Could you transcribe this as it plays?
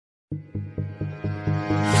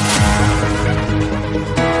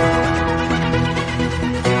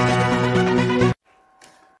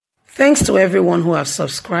Thanks to everyone who have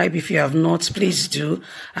subscribed. If you have not, please do.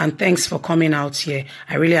 And thanks for coming out here.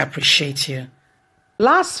 I really appreciate you.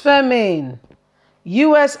 Blasphemy.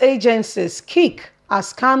 U.S. agencies kick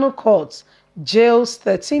as Kaun court jails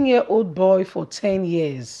 13-year-old boy for 10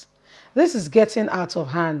 years. This is getting out of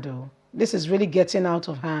hand, though. This is really getting out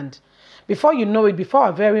of hand. Before you know it, before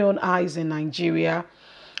our very own eyes in Nigeria,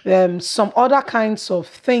 some other kinds of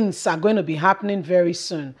things are going to be happening very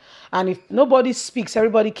soon. And if nobody speaks,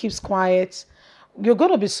 everybody keeps quiet, you're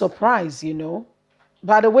going to be surprised, you know.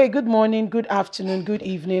 By the way, good morning, good afternoon, good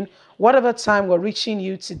evening, whatever time we're reaching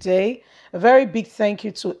you today. A very big thank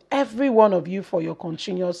you to every one of you for your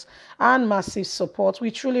continuous and massive support. We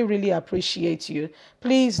truly, really appreciate you.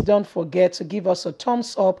 Please don't forget to give us a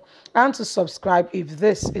thumbs up and to subscribe if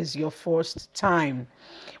this is your first time.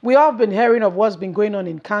 We have been hearing of what's been going on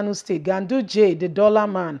in Kano State. Ganduje, the dollar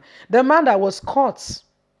man, the man that was caught,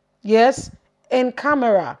 yes, in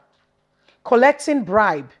camera, collecting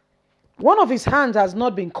bribe. One of his hands has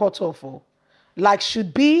not been cut off, like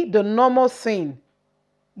should be the normal thing.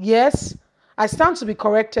 Yes, I stand to be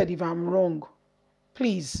corrected if I'm wrong.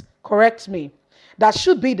 Please correct me. That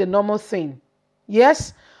should be the normal thing.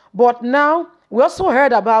 Yes, but now we also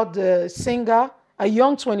heard about the singer, a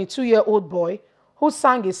young 22-year-old boy who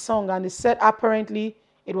sang a song, and he said apparently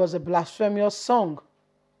it was a blasphemous song.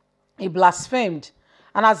 He blasphemed.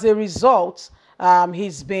 And as a result,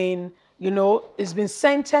 he's been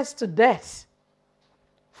sentenced to death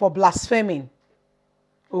for blaspheming.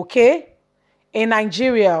 Okay? In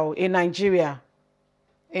Nigeria.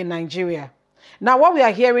 Now, what we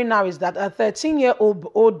are hearing now is that a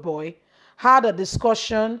 13-year-old boy had a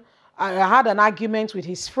discussion, had an argument with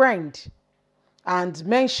his friend and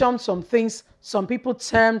mentioned some things some people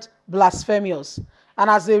termed blasphemous. And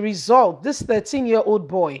as a result, this 13-year-old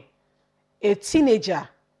boy, a teenager,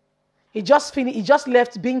 he just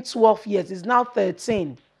left being 12 years. He's now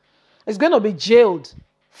 13. He's going to be jailed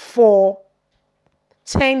for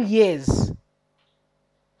 10 years.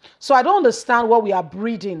 So I don't understand what we are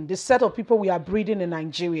breeding, the set of people we are breeding in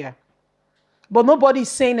Nigeria. But nobody's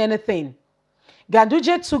saying anything.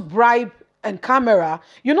 Ganduje took bribe and camera.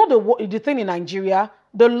 You know the thing in Nigeria,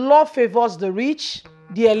 the law favors the rich,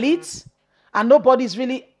 the elites, and nobody's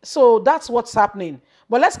really... So that's what's happening.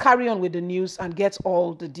 But let's carry on with the news and get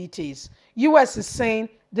all the details. US is saying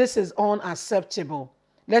this is unacceptable.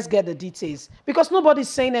 Let's get the details. Because nobody's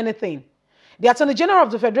saying anything. The Attorney General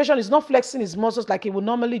of the Federation is not flexing his muscles like he would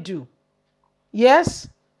normally do. Yes?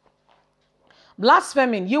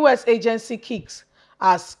 Blasphemy. US agency kicks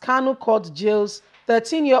as Kaun court jails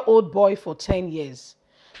 13-year-old boy for 10 years.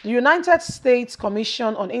 The United States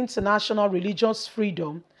Commission on International Religious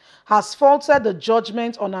Freedom has faulted the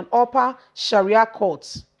judgment on an upper Sharia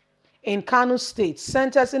court in Kano State,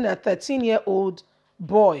 sentencing a 13-year-old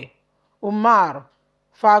boy, Umar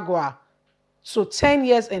Fagwa, to 10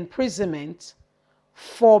 years imprisonment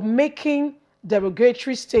for making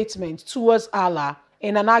derogatory statements towards Allah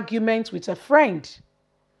in an argument with a friend.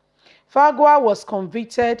 Fagwa was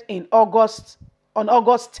convicted on August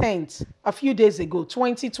 10th, a few days ago,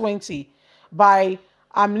 2020, by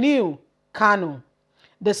Amniu Kano,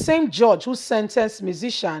 the same judge who sentenced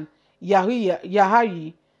musician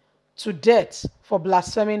Yahya to death for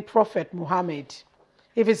blaspheming Prophet Muhammad.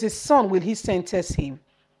 If it's his son, will he sentence him?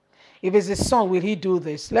 If it's his son, will he do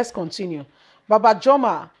this? Let's continue. Baba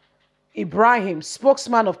Joma Ibrahim,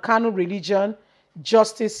 spokesman of Kano Religion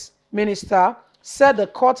Justice Minister, said the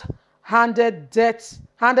court handed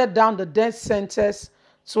down the death sentence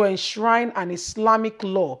to enshrine an Islamic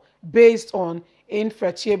law based on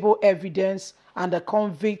irrefutable evidence and the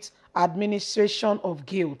convict administration of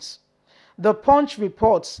guilt. The Punch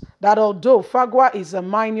reports that although Fagwa is a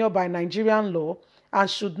minor by Nigerian law and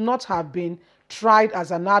should not have been tried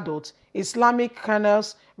as an adult, Islamic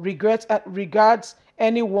kernels regards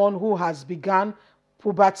anyone who has begun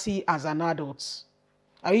puberty as an adult.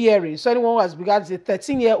 Are you hearing? So anyone who has begun, a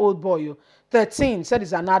 13-year-old boy, 13, said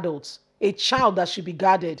he's an adult, a child that should be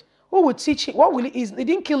guarded. Who will teach him? What will he? He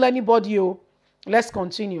didn't kill anybody. Let's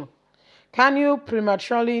continue. Kano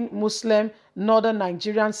prematurely Muslim northern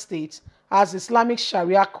Nigerian state has Islamic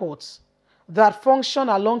Sharia courts that function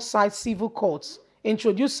alongside civil courts,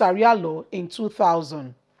 introduced Sharia law in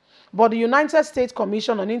 2000. But the United States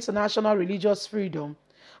Commission on International Religious Freedom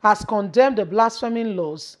has condemned the blaspheming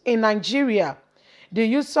laws in Nigeria.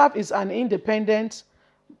 The USAF is an independent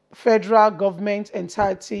federal government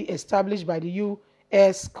entity established by the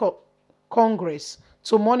U.S. Congress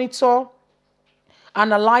to monitor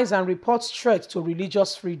analyze and report threats to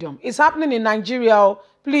religious freedom. It's happening in Nigeria.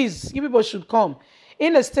 Please, you people should come.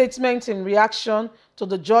 In a statement in reaction to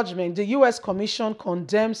the judgment, the U.S. Commission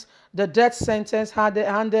condemns the death sentence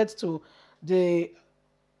handed to the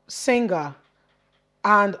singer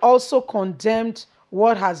and also condemned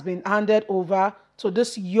what has been handed over to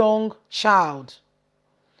this young child.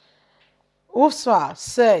 UFSA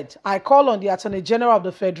said, I call on the Attorney General of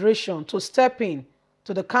the Federation to step in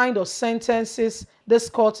to the kind of sentences this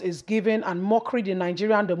court is giving and mockery the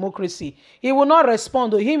Nigerian democracy. He will not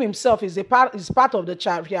respond. Him himself is part of the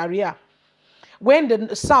Sharia. When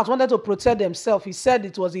the South wanted to protect themselves, he said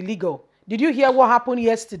it was illegal. Did you hear what happened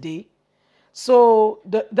yesterday? So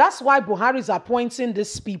that's why Buhari is appointing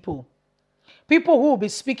these people. People who will be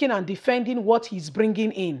speaking and defending what he's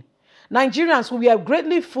bringing in. Nigerians, we are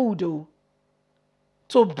greatly fooled, though,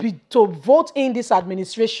 to vote in this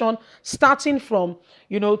administration starting from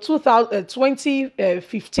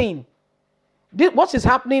 2015. What is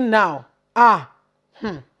happening now?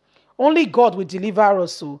 Only God will deliver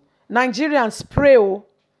us. So Nigerians pray.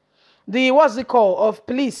 What's it called of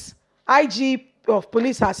police? IG of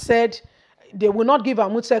police has said they will not give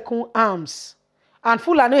Amotekun arms, and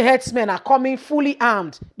Fulani herdsmen are coming fully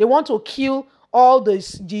armed. They want to kill all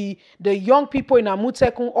the young people in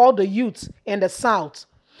Amotekun, all the youths in the south,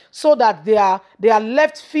 so that they are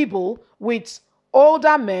left feeble with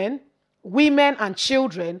older men, women, and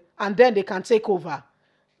children, and then they can take over.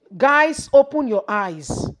 Guys, open your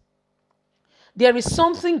eyes. There is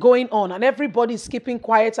something going on, and everybody is keeping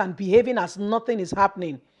quiet and behaving as nothing is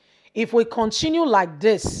happening. If we continue like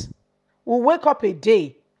this, we'll wake up a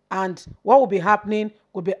day, and what will be happening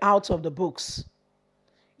will be out of the books.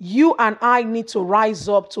 You and I need to rise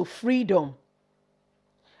up to freedom.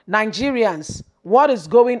 Nigerians, what is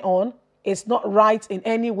going on is not right in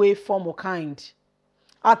any way, form, or kind.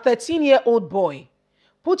 A 13-year-old boy,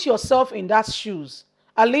 put yourself in that shoes.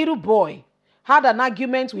 A little boy had an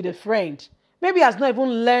argument with a friend. Maybe has not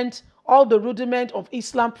even learned all the rudiment of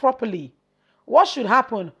Islam properly. What should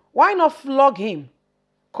happen? Why not flog him?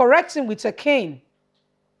 Correct him with a cane.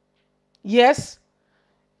 Yes.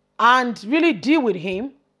 And really deal with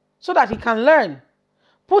him so that he can learn.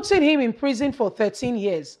 Putting him in prison for 13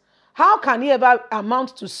 years. How can he ever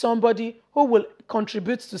amount to somebody who will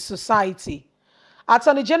contribute to society?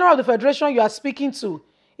 Attorney General of the Federation you are speaking to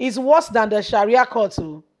is worse than the Sharia court.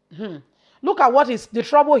 Look at the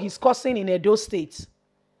trouble he's causing in Edo State.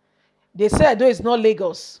 They say Edo is not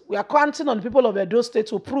Lagos. We are counting on the people of Edo State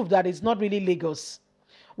to prove that it's not really Lagos.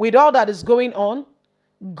 With all that is going on,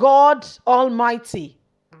 God Almighty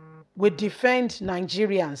will defend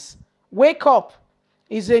Nigerians. Wake up.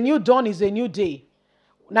 It's a new dawn, it's a new day.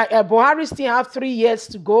 Now, Buhari still have 3 years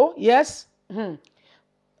to go, yes?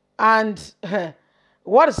 And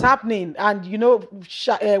what is happening? And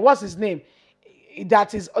what's his name?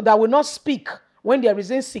 That will not speak when there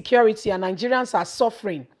is insecurity and Nigerians are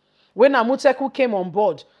suffering. When Amotekun came on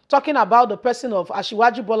board, talking about the person of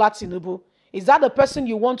Asiwaju Bola Tinubu, is that the person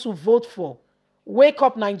you want to vote for? Wake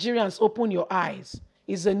up, Nigerians, open your eyes.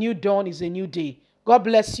 It's a new dawn, it's a new day. God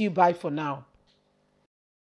bless you. Bye for now.